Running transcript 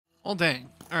Oh, dang.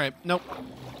 Alright, nope.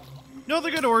 No other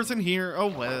good ores in here. Oh,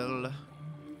 well.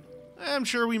 I'm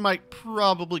sure we might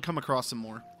probably come across some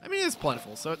more. I mean, it's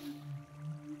plentiful, so...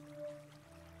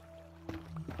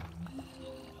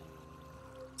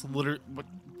 It's literally...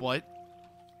 What?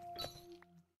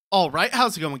 Alright,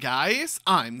 how's it going, guys?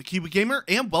 I'm the Kiwi Gamer,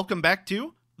 and welcome back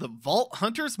to the Vault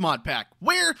Hunters Modpack,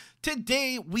 where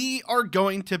today we are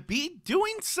going to be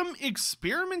doing some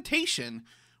experimentation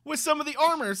with some of the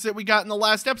armors that we got in the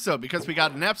last episode, because we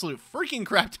got an absolute freaking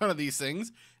crap ton of these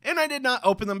things, and I did not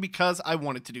open them because I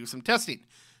wanted to do some testing.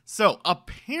 So,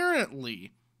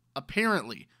 apparently, I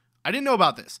didn't know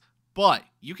about this, but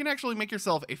you can actually make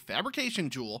yourself a fabrication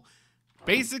jewel,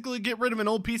 basically get rid of an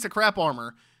old piece of crap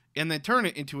armor, and then turn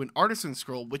it into an artisan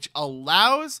scroll, which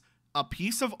allows a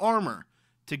piece of armor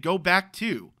to go back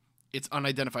to its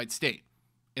unidentified state.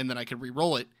 And then I can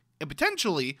re-roll it and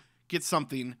potentially get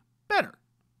something better.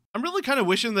 I'm really kind of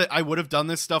wishing that I would have done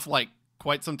this stuff like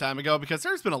quite some time ago, because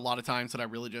there's been a lot of times that I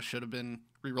really just should have been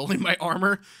re-rolling my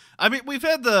armor. I mean, we've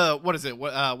had the, what is it?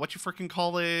 What you freaking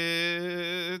call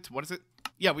it? What is it?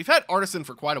 Yeah, we've had artisan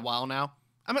for quite a while now.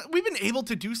 I mean, we've been able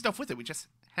to do stuff with it. We just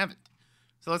haven't.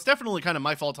 So that's definitely kind of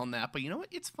my fault on that. But you know what?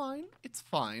 It's fine. It's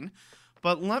fine.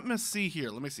 But let me see here.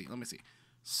 Let me see.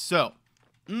 So,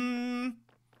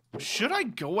 should I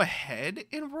go ahead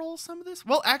and roll some of this?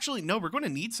 Well, actually, no. We're going to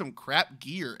need some crap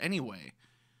gear anyway.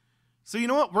 So you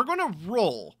know what? We're going to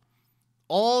roll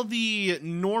all the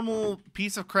normal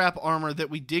piece of crap armor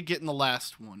that we did get in the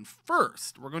last one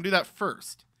first. We're going to do that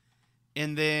first.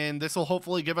 And then this will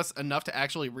hopefully give us enough to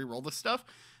actually re-roll this stuff.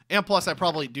 And plus, I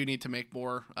probably do need to make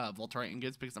more Volterite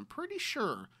ingots, because I'm pretty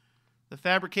sure the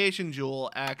fabrication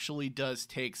jewel actually does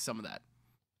take some of that.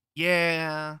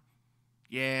 Yeah,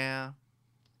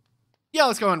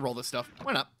 let's go and roll this stuff.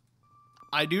 Why not?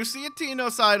 I do see a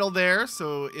Tinocidal there,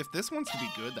 so if this one's to be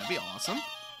good, that'd be awesome.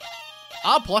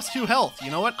 Plus 2 health.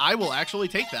 You know what? I will actually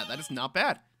take that. That is not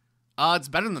bad. It's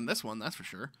better than this one, that's for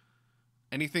sure.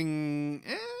 Anything...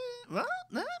 well,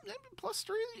 maybe plus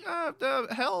 3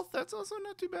 health. That's also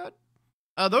not too bad.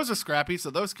 Those are scrappy, so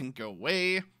those can go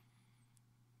away.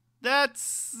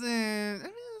 That's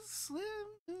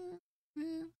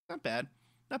not bad.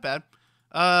 Not bad.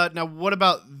 Now what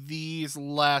about these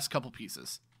last couple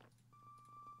pieces?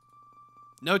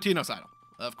 No Tinocidal,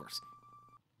 of course.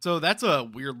 So that's a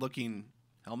weird looking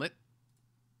helmet.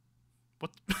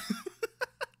 What?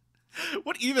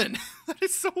 What even? That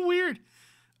is so weird.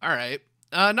 All right.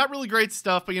 Not really great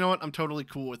stuff, but you know what? I'm totally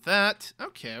cool with that.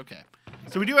 Okay.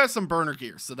 So we do have some burner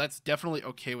gear, so that's definitely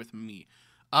okay with me.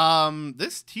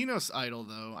 This Tinocidal,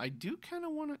 though, I do kind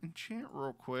of want to enchant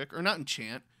real quick. Or not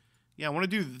enchant. Yeah, I want to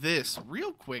do this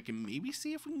real quick and maybe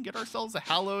see if we can get ourselves a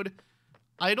hallowed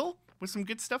idol with some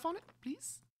good stuff on it,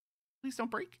 please. Please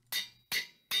don't break.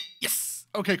 Yes!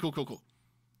 Okay, cool.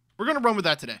 We're going to run with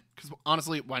that today, because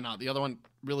honestly, why not? The other one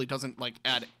really doesn't, like,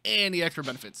 add any extra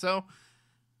benefit, so...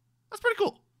 that's pretty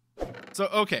cool. So,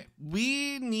 okay.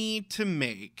 We need to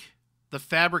make the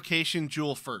fabrication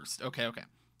jewel first. Okay.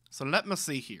 So, let me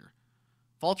see here.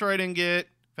 Volterite ingot,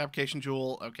 fabrication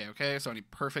jewel. Okay. So, I need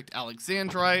perfect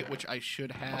alexandrite, which I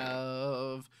should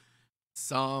have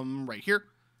some right here.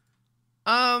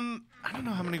 I don't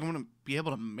know how many I'm going to be able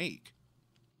to make.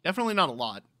 Definitely not a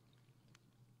lot.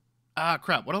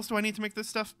 Crap. What else do I need to make this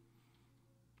stuff?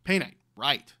 Painite.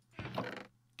 Right.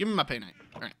 Give me my painite.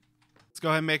 All right. Let's go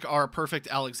ahead and make our perfect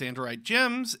alexandrite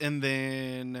gems, and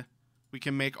then we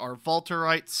can make our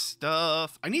Volterite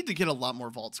stuff. I need to get a lot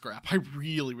more vault scrap. I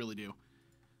really do.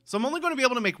 So I'm only going to be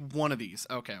able to make one of these.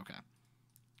 Okay.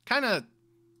 Kind of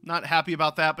not happy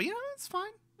about that, but you know, it's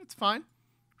fine. It's fine.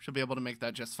 Should be able to make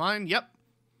that just fine. Yep.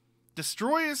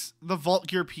 Destroys the vault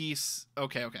gear piece.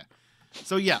 Okay.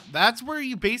 So yeah, that's where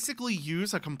you basically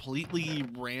use a completely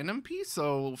random piece.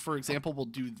 So for example, we'll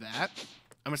do that.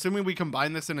 I'm assuming we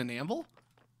combine this in an anvil,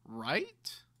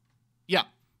 right? Yeah.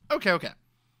 Okay.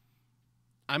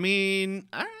 I mean,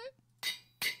 all right.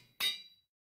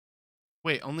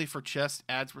 Wait, only for chest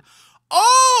adds.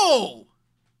 Oh!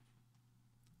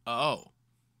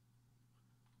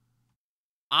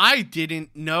 I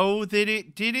didn't know that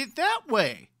it did it that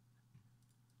way.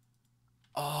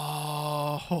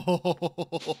 Oh.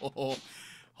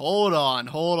 Hold on.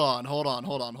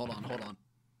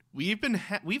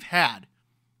 We've had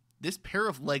this pair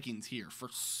of leggings here for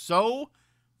so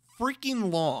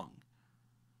freaking long.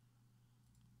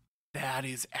 That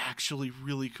is actually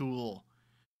really cool.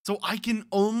 So I can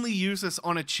only use this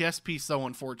on a chest piece, though,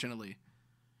 unfortunately.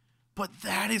 But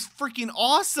that is freaking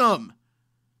awesome.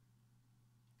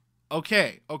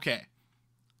 Okay.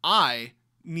 I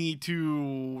need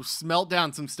to smelt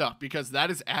down some stuff, because that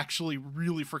is actually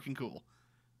really freaking cool.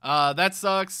 That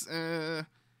sucks.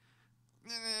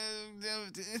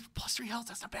 Plus 3 health,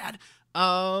 that's not bad.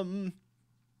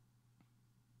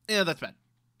 Yeah, that's bad.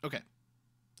 Okay.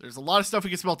 There's a lot of stuff we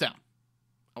can smelt down.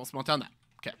 I will smelt down that.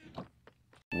 Okay.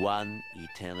 One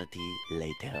eternity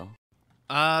later.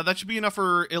 That should be enough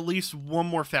for at least one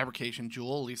more fabrication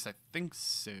jewel. At least I think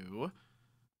so.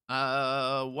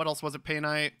 What else was it?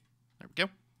 Painite. There we go.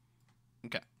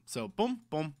 Okay. So, boom,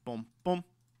 boom, boom, boom,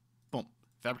 boom.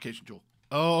 Fabrication jewel.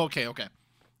 Oh, okay, okay.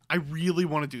 I really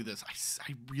want to do this.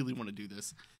 I really want to do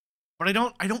this. But I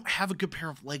don't have a good pair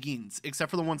of leggings,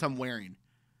 except for the ones I'm wearing.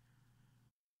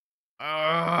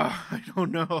 I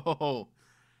don't know.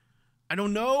 I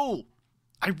don't know.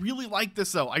 I really like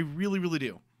this, though. I really, really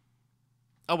do.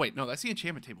 Oh, wait. No, that's the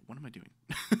enchantment table. What am I doing?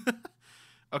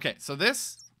 Okay, so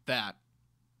this, that.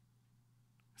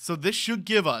 So this should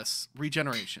give us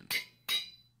regeneration.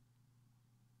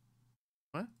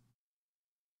 What?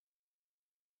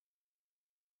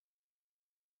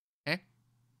 Okay.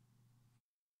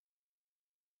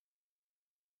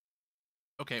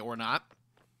 Okay, or not.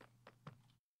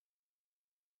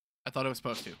 I thought it was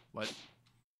supposed to. What?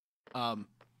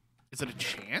 Is it a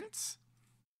chance?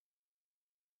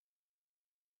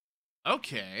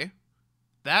 Okay.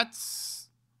 That's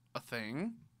a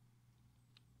thing.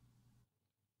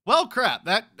 Well, crap.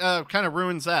 That kind of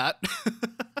ruins that.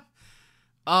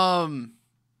 Uh-oh.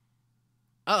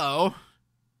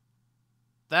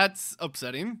 That's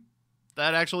upsetting.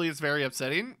 That actually is very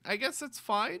upsetting. I guess it's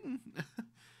fine.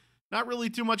 Not really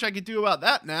too much I could do about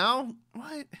that now.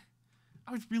 What?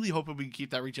 I was really hoping we could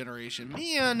keep that regeneration.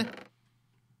 Man.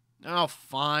 Oh,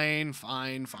 fine.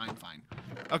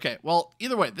 Okay, well,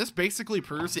 either way, this basically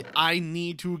proves that I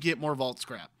need to get more vault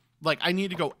scrap. Like, I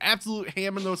need to go absolute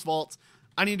ham in those vaults.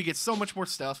 I need to get so much more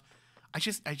stuff. I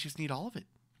just need all of it.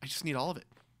 I just need all of it.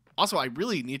 Also, I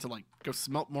really need to, like, go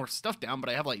smelt more stuff down, but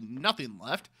I have, like, nothing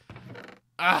left.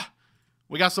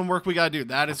 We got some work we gotta do.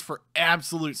 That is for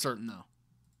absolute certain, though.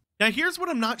 Now, here's what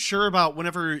I'm not sure about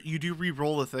whenever you do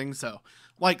re-roll the things, though.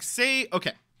 Like, say,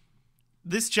 okay,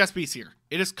 this chest piece here,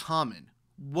 it is common.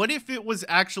 What if it was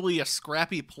actually a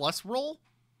Scrappy Plus roll?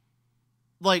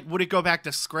 Like, would it go back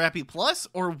to Scrappy Plus,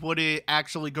 or would it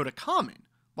actually go to common?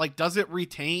 Like, does it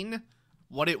retain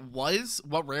what it was,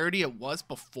 what rarity it was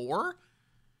before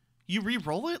you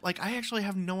re-roll it? Like, I actually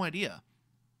have no idea.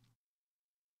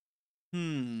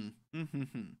 Yeah,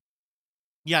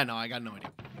 no, I got no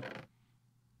idea.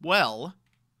 Well,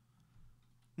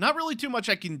 not really too much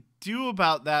I can do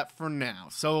about that for now.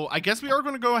 So I guess we are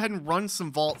going to go ahead and run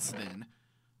some vaults then.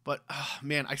 But,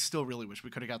 man, I still really wish we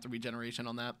could have got the regeneration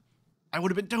on that. I would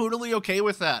have been totally okay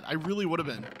with that. I really would have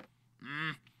been.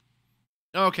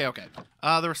 Okay.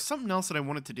 There was something else that I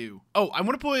wanted to do. Oh, I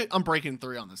want to put Unbreaking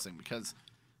 3 on this thing because,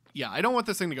 yeah, I don't want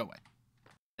this thing to go away.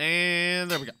 And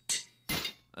there we go.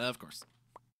 Of course.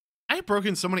 I have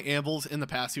broken so many anvils in the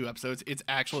past few episodes. It's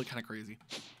actually kind of crazy.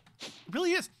 It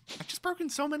really is. I've just broken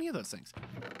so many of those things.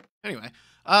 Anyway,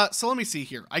 so let me see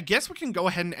here. I guess we can go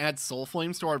ahead and add soul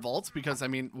flames to our vaults because, I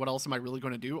mean, what else am I really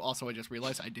going to do? Also, I just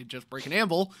realized I did just break an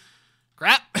anvil.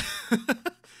 Crap.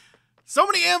 So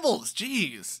many anvils.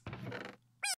 Jeez.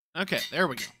 Okay, there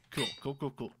we go.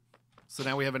 Cool. So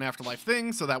now we have an afterlife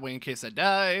thing, so that way in case I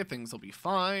die, things will be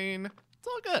fine. It's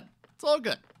all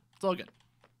good.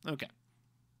 Okay.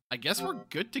 I guess we're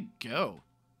good to go.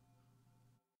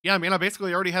 Yeah, I mean, I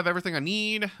basically already have everything I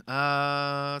need.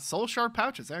 Soul Shard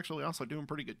Pouch is actually also doing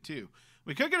pretty good, too.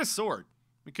 We could get a sword.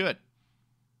 We could.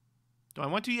 Do I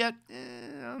want to yet?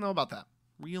 I don't know about that.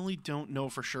 Really don't know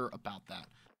for sure about that.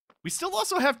 We still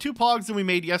also have 2 pogs that we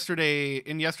made yesterday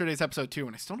in yesterday's episode, too,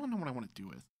 and I still don't know what I want to do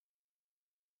with.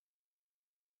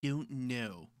 Don't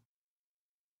know.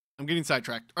 I'm getting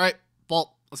sidetracked. All right,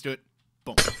 vault. Let's do it.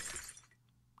 Boom.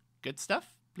 Good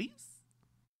stuff, please.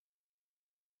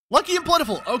 Lucky and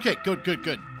plentiful. Okay,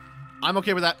 good. I'm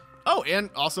okay with that. Oh,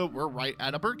 and also we're right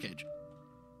at a birdcage.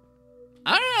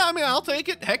 I mean, I'll take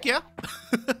it. Heck yeah.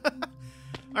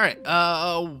 All right.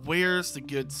 Where's the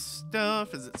good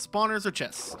stuff? Is it spawners or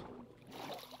chests?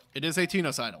 It is a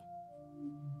Tino's idol.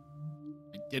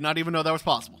 I did not even know that was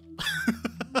possible.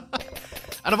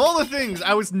 Out of all the things,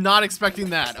 I was not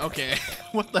expecting that. Okay.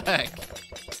 What the heck?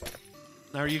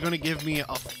 Now, are you going to give me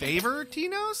a favor,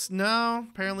 Tinos? No,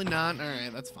 apparently not. All right,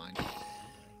 that's fine.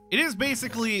 It is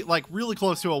basically, like, really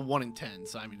close to a 1 in 10,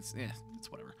 so, I mean,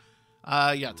 it's whatever.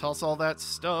 Yeah, toss all that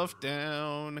stuff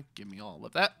down. Give me all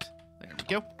of that. There we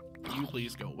go. You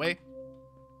please go away.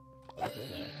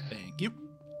 Thank you.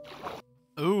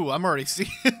 Ooh, I'm already seeing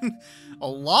a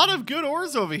lot of good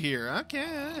ores over here. Okay,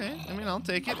 all right. I mean, I'll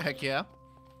take it. Heck yeah.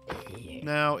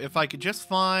 Now, if I could just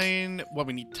find... What,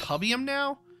 we need Tubbium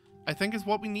now? I think is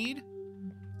what we need.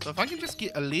 So if I can just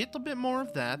get a little bit more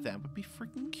of that, that would be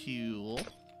freaking cool.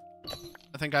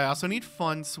 I think I also need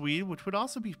Fun Sweet, which would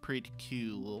also be pretty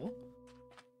cool.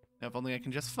 If only I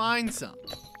can just find some.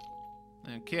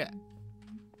 Okay.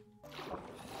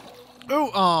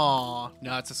 Oh, aw.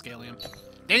 No, it's a Scalium.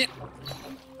 Dang it.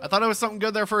 I thought it was something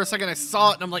good there for a second. I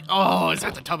saw it and I'm like, oh, is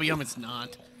that the Tubium? It's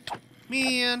not.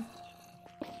 Man.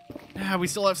 Ah, we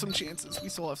still have some chances. We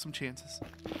still have some chances.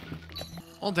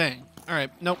 Oh, dang. All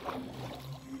right. Nope.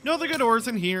 No other good ores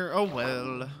in here. Oh,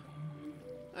 well.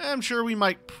 I'm sure we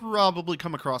might probably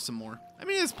come across some more. I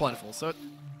mean, it's plentiful, so...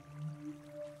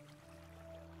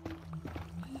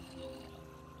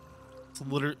 It's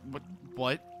literally...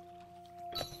 What?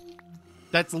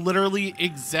 That's literally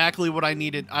exactly what I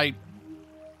needed.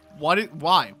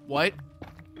 Why? What?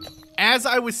 As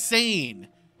I was saying,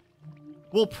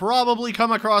 we'll probably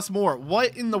come across more.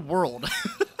 What in the world?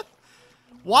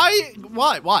 Why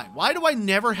do I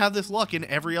never have this luck in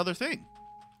every other thing?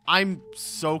 I'm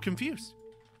so confused.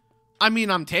 I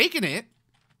mean, I'm taking it.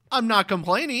 I'm not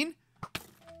complaining.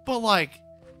 But like,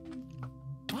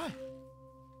 what?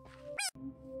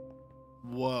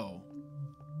 Whoa.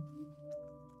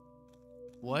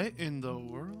 What in the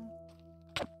world?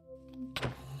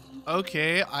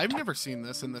 Okay, I've never seen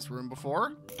this in this room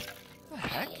before. What the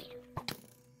heck?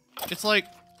 It's like...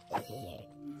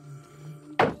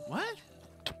 What?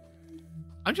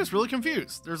 I'm just really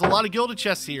confused. There's a lot of gilded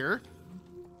chests here.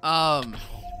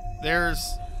 There's...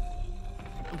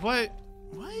 What?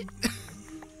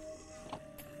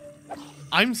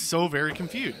 I'm so very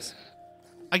confused.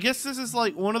 I guess this is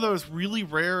like one of those really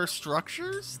rare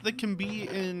structures that can be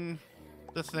in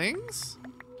the things?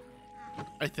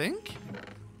 I think?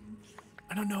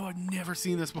 I don't know, I've never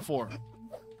seen this before.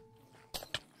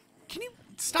 Can you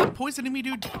stop poisoning me,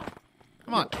 dude?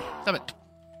 Come on, stop it.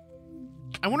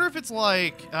 I wonder if it's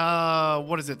like,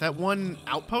 what is it? That one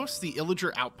outpost? The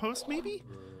Illager outpost, maybe?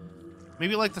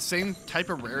 Maybe like the same type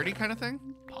of rarity kind of thing?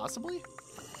 Possibly?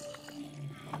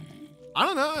 I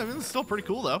don't know. I mean, it's still pretty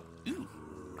cool, though. Ooh.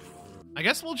 I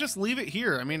guess we'll just leave it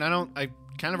here. I mean, I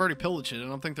kind of already pillaged it. I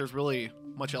don't think there's really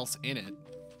much else in it.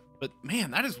 But, man,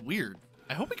 that is weird.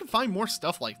 I hope we can find more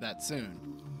stuff like that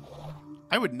soon.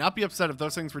 I would not be upset if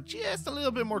those things were just a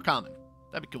little bit more common.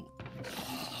 That'd be cool.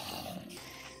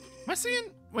 Am I seeing...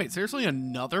 Wait, seriously,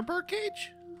 another birdcage?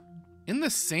 In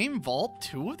the same vault?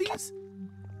 2 of these?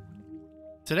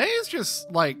 Today is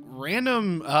just, like,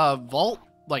 random vault,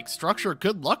 like, structure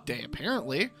good luck day,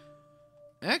 apparently.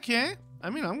 Okay. I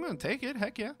mean, I'm gonna take it.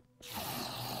 Heck yeah.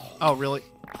 Oh, really?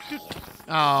 Dude.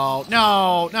 Oh,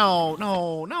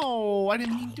 no. I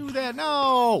didn't mean to do that.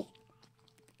 No.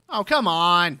 Oh, come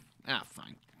on. Ah,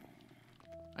 fine.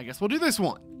 I guess we'll do this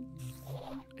one.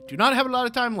 I do not have a lot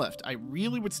of time left. I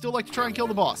really would still like to try and kill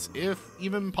the boss, if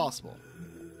even possible.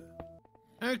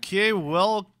 Okay,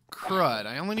 well, crud.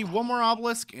 I only need one more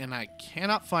obelisk, and I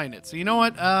cannot find it. So you know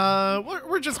what?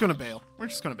 We're just gonna bail. We're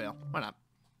just gonna bail. Why not?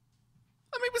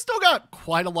 I mean, we still got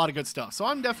quite a lot of good stuff, so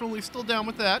I'm definitely still down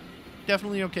with that.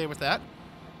 Definitely okay with that.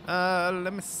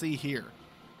 Let me see here.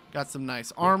 Got some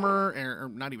nice armor, or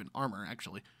not even armor,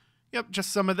 actually. Yep,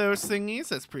 just some of those thingies.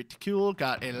 That's pretty cool.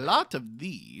 Got a lot of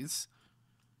these.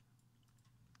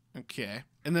 Okay.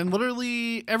 And then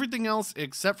literally everything else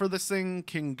except for this thing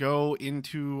can go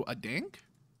into a dank.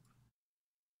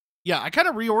 Yeah, I kind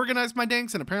of reorganized my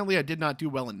danks, and apparently I did not do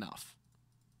well enough.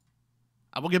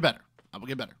 I will get better. I will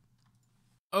get better.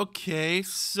 Okay,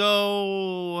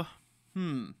 so...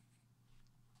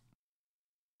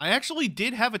 I actually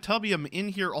did have a tubium in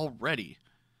here already.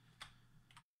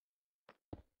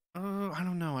 I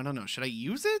don't know. Should I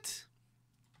use it?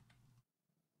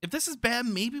 If this is bad,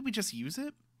 maybe we just use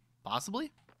it?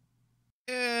 Possibly?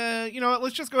 You know what?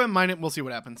 Let's just go ahead and mine it and we'll see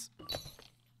what happens.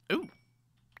 Ooh.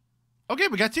 Okay,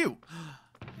 we got 2.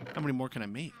 How many more can I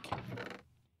make?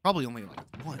 Probably only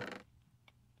like 1.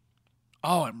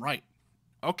 Oh, I'm right.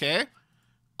 Okay.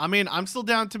 I mean, I'm still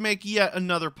down to make yet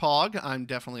another pog. I'm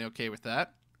definitely okay with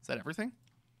that. Is that everything?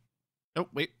 Oh,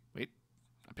 wait.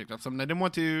 I picked up something I didn't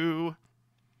want to.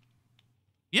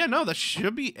 Yeah, no, that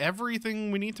should be everything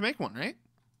we need to make one, right?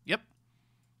 Yep.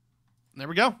 There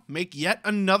we go. Make yet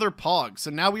another pog.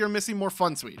 So now we are missing more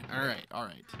Fun Sweet. All right.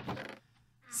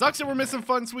 Sucks that we're missing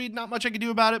Fun Sweet. Not much I can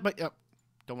do about it, but yep.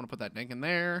 Don't want to put that dank in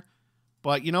there.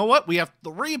 But you know what? We have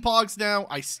 3 pogs now.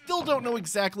 I still don't know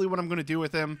exactly what I'm going to do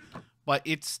with him, but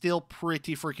it's still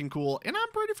pretty freaking cool, and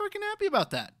I'm pretty freaking happy about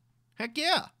that. Heck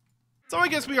yeah. So I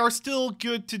guess we are still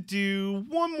good to do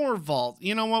one more vault.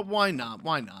 You know what? Why not?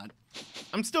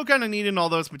 I'm still kind of needing all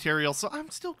those materials, so I'm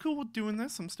still cool with doing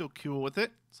this. I'm still cool with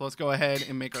it. So let's go ahead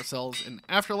and make ourselves an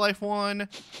afterlife one.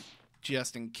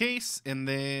 just in case, and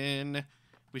then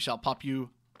we shall pop you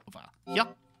over.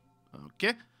 Yep.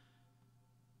 Okay.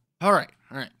 All right.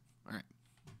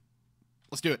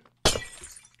 Let's do it.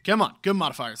 Come on, good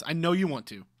modifiers. I know you want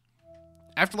to.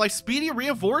 Afterlife speedy,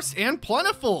 reinforced, and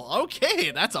plentiful.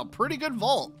 Okay, that's a pretty good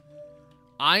vault.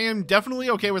 I am definitely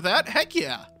okay with that. Heck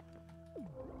yeah.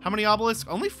 How many obelisks?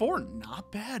 Only 4.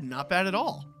 Not bad. Not bad at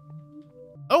all.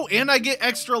 Oh, and I get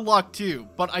extra luck too,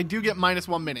 but I do get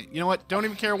 -1 minute. You know what? Don't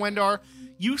even care, Wendar.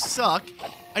 You suck.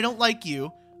 I don't like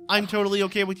you. I'm totally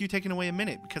okay with you taking away a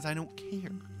minute because I don't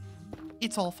care.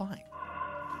 It's all fine.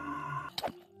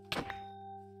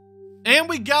 And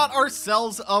we got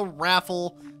ourselves a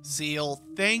raffle seal.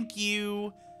 Thank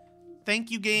you. Thank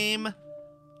you, game.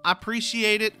 I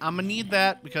appreciate it. I'm going to need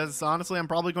that because, honestly, I'm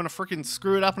probably going to freaking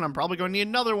screw it up and I'm probably going to need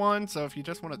another one. So if you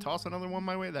just want to toss another one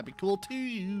my way, that'd be cool, too.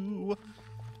 You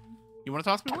want to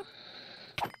toss me one?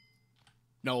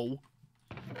 No.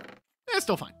 It's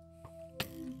still fine.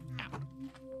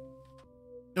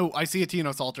 Oh, I see a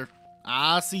Tinos altar.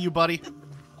 I see you, buddy.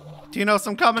 Tinos,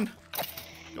 I'm coming.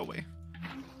 Go away.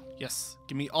 Yes,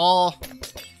 give me all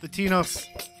the Tinos.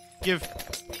 Give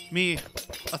me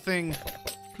a thing.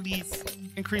 Please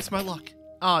increase my luck.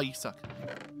 Oh, you suck.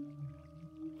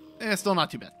 Still not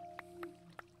too bad.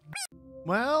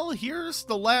 Well, here's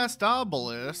the last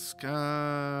obelisk.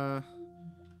 My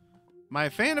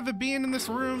fan of it being in this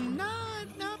room,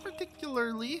 not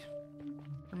particularly.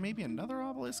 Or maybe another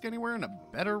obelisk anywhere in a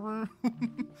better room.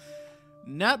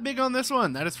 Not big on this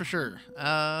one, that is for sure.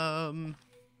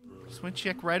 Just want to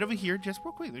check right over here, just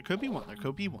real quick. There could be one. There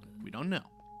could be one. We don't know.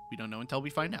 We don't know until we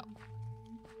find out.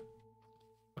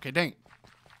 Okay, dang it.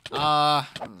 I'm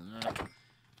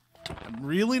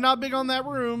really not big on that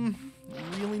room.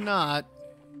 Really not.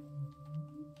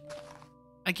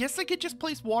 I guess I could just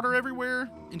place water everywhere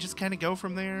and just kind of go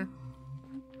from there.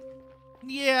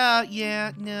 Yeah,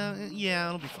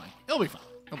 it'll be fine. It'll be fine.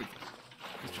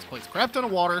 Let's just place a crap ton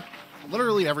of water,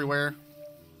 literally everywhere.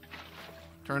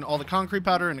 Turn all the concrete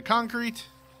powder into concrete.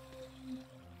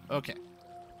 Okay.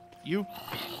 You,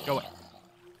 go away.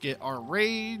 Get our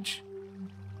rage.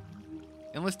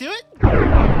 And let's do it.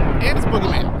 And it's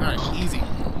Boogeyman. Alright, easy.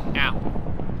 Ow.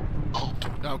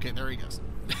 Okay, there he goes.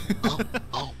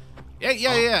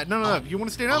 Yeah. No. If you want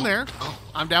to stay down there,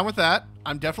 I'm down with that.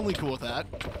 I'm definitely cool with that.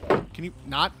 Can you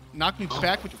not knock me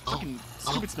back with your fucking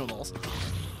stupid snowballs?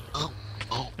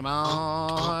 Come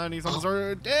on. He's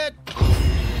almost dead.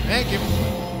 Thank you.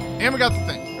 And we got the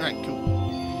thing. Alright, cool.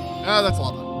 Oh, that's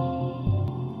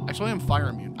lava. Actually, I'm fire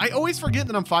immune. I always forget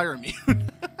that I'm fire immune.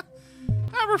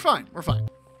 We're fine.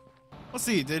 Let's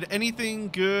see. Did anything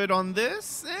good on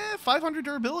this? 500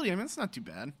 durability. I mean, it's not too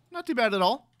bad. Not too bad at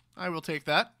all. I will take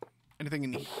that. Anything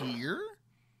in here?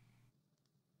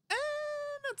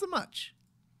 Not so much.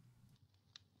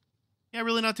 Yeah,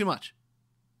 really not too much.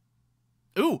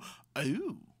 Ooh.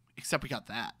 Except we got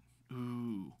that.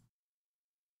 Ooh.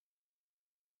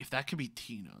 If that could be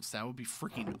Tino's, that would be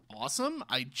freaking awesome.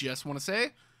 I just want to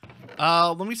say.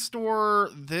 Let me store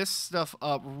this stuff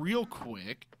up real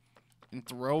quick and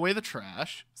throw away the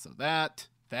trash. So that.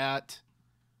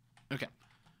 Okay.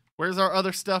 Where's our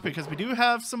other stuff? Because we do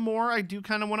have some more I do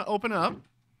kind of want to open up.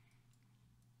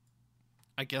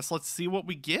 I guess let's see what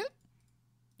we get.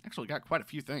 Actually got quite a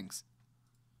few things.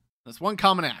 That's one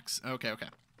common axe. Okay.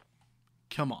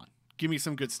 Come on. Give me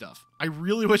some good stuff. I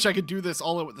really wish I could do this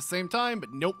all at the same time,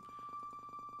 but nope.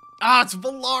 Ah, it's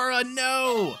Valara.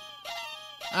 No.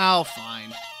 Oh,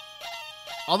 fine.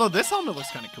 Although this helmet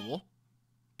looks kind of cool.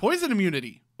 Poison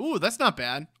immunity. Ooh, that's not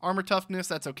bad. Armor toughness,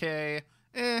 that's okay.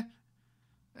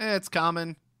 It's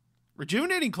common.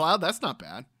 Rejuvenating cloud, that's not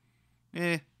bad.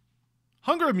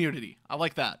 Hunger immunity. I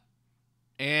like that.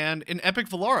 And an epic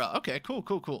Valara. Okay,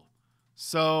 cool.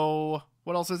 So,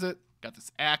 what else is it? Got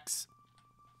this axe.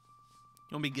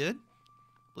 You want me good?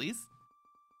 Please?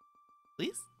 Well,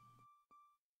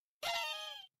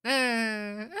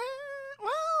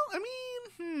 I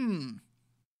mean,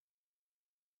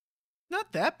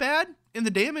 not that bad. In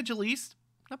the damage, at least.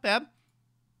 Not bad.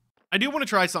 I do want to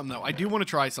try something, though.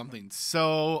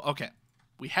 So, okay.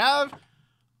 We have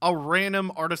a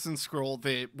random artisan scroll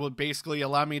that would basically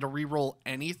allow me to reroll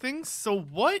anything. So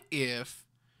what if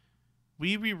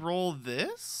we reroll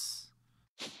this?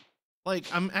 Like,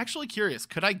 I'm actually curious.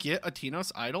 Could I get a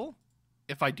Tinos idol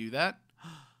if I do that?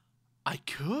 I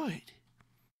could.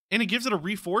 And it gives it a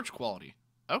reforge quality.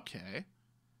 Okay.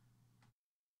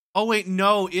 Oh, wait,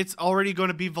 no. It's already going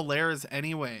to be Valera's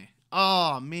anyway.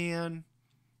 Oh, man.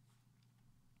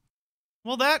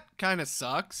 Well, that kind of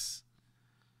sucks.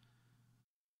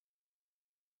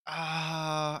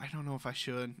 I don't know if I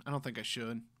should. I don't think I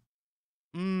should.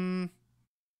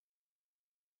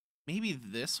 Maybe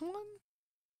this one?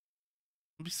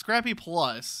 Scrappy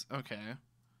Plus. Okay.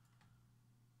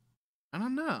 I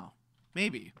don't know.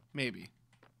 Maybe.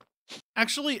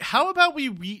 Actually, how about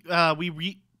we How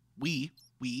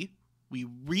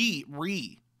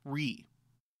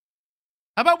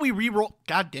about we re-roll?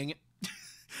 God dang it.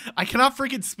 I cannot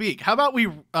freaking speak. How about we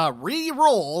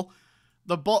re-roll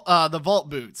the vault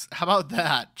boots? How about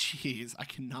that? Jeez, I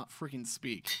cannot freaking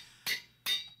speak.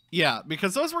 Yeah,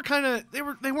 because those were kind of they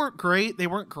weren't great. They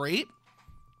weren't great,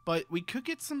 but we could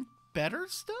get some better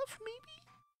stuff maybe.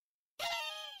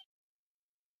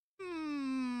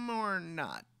 Or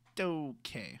not.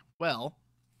 Okay. Well,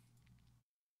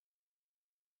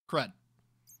 crud.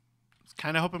 I was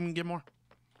kind of hoping we can get more.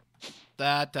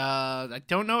 That I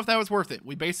don't know if that was worth it.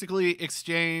 We basically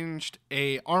exchanged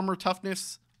a armor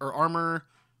toughness or armor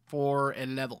for a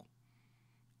level.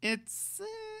 It's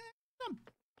not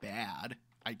bad,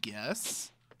 I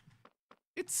guess.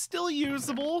 It's still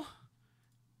usable.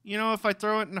 You know, if I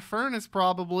throw it in a furnace,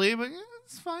 probably, but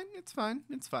it's fine. It's fine.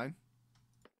 It's fine.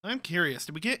 I'm curious.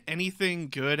 Did we get anything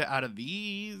good out of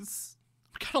these?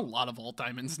 We got a lot of vault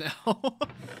diamonds now.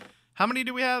 How many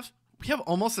do we have? We have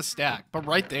almost a stack, but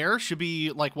right there should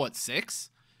be like, what, 6?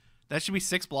 That should be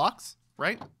 6 blocks,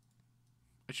 right?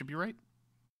 I should be right.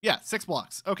 Yeah, 6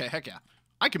 blocks. Okay, heck yeah.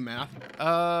 I can math.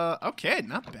 Okay,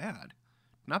 not bad.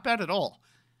 Not bad at all.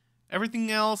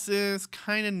 Everything else is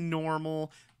kind of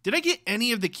normal. Did I get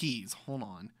any of the keys? Hold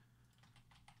on.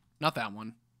 Not that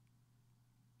one.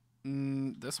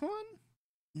 This one?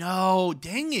 No,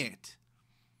 dang it.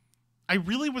 I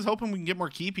really was hoping we can get more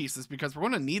key pieces because we're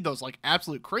going to need those like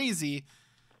absolute crazy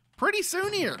pretty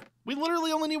soon here. We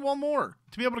literally only need one more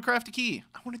to be able to craft a key.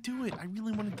 I want to do it. I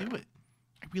really want to do it.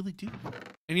 I really do.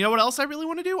 And you know what else I really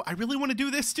want to do? I really want to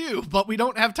do this too, but we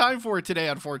don't have time for it today,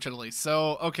 unfortunately.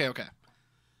 So, okay.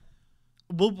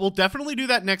 We'll definitely do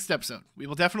that next episode. We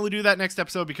will definitely do that next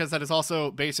episode because that is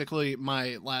also basically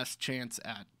my last chance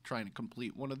at trying to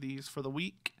complete one of these for the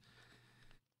week.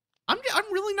 I'm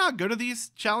really not good at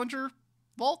these challenger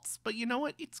vaults, but you know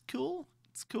what? It's cool.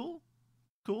 It's cool.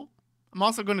 Cool. I'm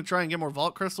also going to try and get more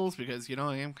vault crystals because, you know,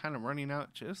 I am kind of running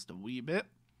out just a wee bit.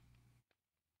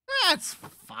 That's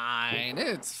fine.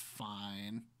 It's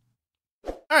fine.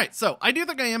 All right, so I do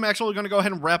think I am actually going to go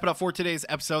ahead and wrap it up for today's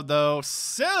episode, though.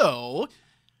 So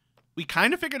we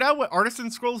kind of figured out what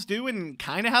artisan scrolls do and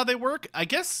kind of how they work. I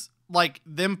guess, like,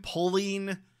 them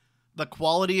pulling the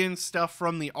quality and stuff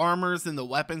from the armors and the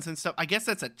weapons and stuff, I guess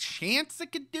that's a chance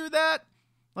it could do that.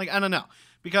 Like, I don't know.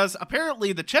 Because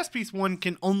apparently the chest piece one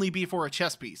can only be for a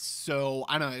chest piece. So,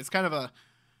 I don't know. It's kind of a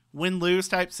win-lose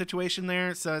type situation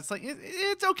there. So it's like,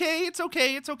 it's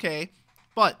okay.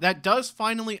 But that does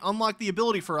finally unlock the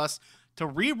ability for us to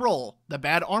re-roll the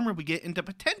bad armor we get into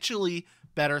potentially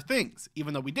better things.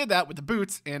 Even though we did that with the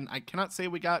boots, and I cannot say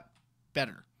we got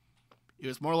better. It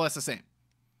was more or less the same.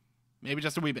 Maybe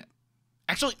just a wee bit.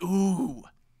 Actually, ooh.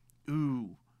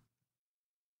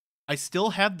 I still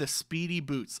have the speedy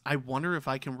boots. I wonder if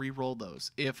I can re-roll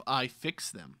those if I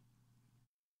fix them.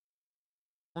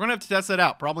 We're going to have to test that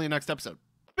out probably in the next episode.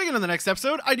 Speaking of the next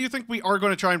episode, I do think we are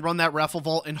going to try and run that raffle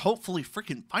vault and hopefully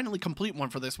freaking finally complete one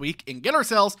for this week and get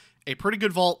ourselves a pretty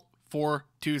good vault for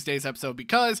Tuesday's episode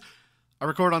because I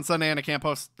record on Sunday and I can't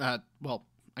post, I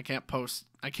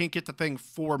can't get the thing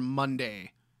for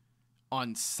Monday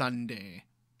on Sunday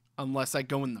unless I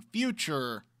go in the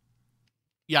future.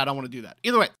 Yeah, I don't want to do that.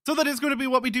 Either way, so that is going to be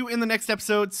what we do in the next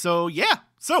episode. So yeah.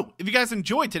 So if you guys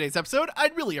enjoyed today's episode,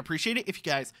 I'd really appreciate it if you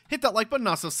guys hit that like button,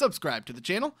 also subscribe to the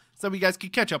channel so you guys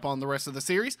can catch up on the rest of the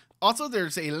series. Also,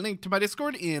 there's a link to my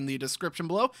Discord in the description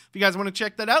below. If you guys want to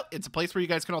check that out, it's a place where you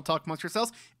guys can all talk amongst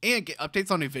yourselves and get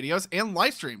updates on new videos and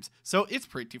live streams. So it's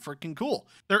pretty freaking cool.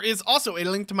 There is also a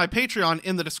link to my Patreon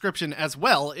in the description as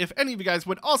well. If any of you guys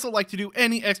would also like to do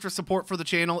any extra support for the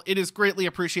channel, it is greatly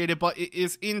appreciated, but it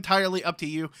is entirely up to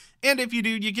you. And if you do,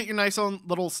 you get your nice own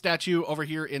little statue over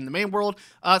here in the main world.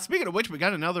 Speaking of which, we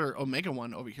got another Omega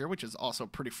one over here, which is also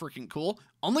pretty freaking cool.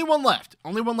 Only one left.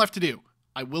 Only one left to do.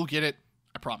 I will get it.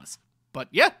 I promise. But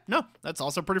yeah, no, that's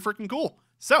also pretty freaking cool.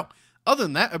 So, other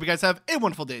than that, I hope you guys have a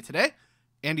wonderful day today.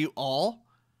 And you all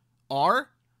are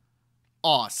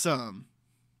awesome.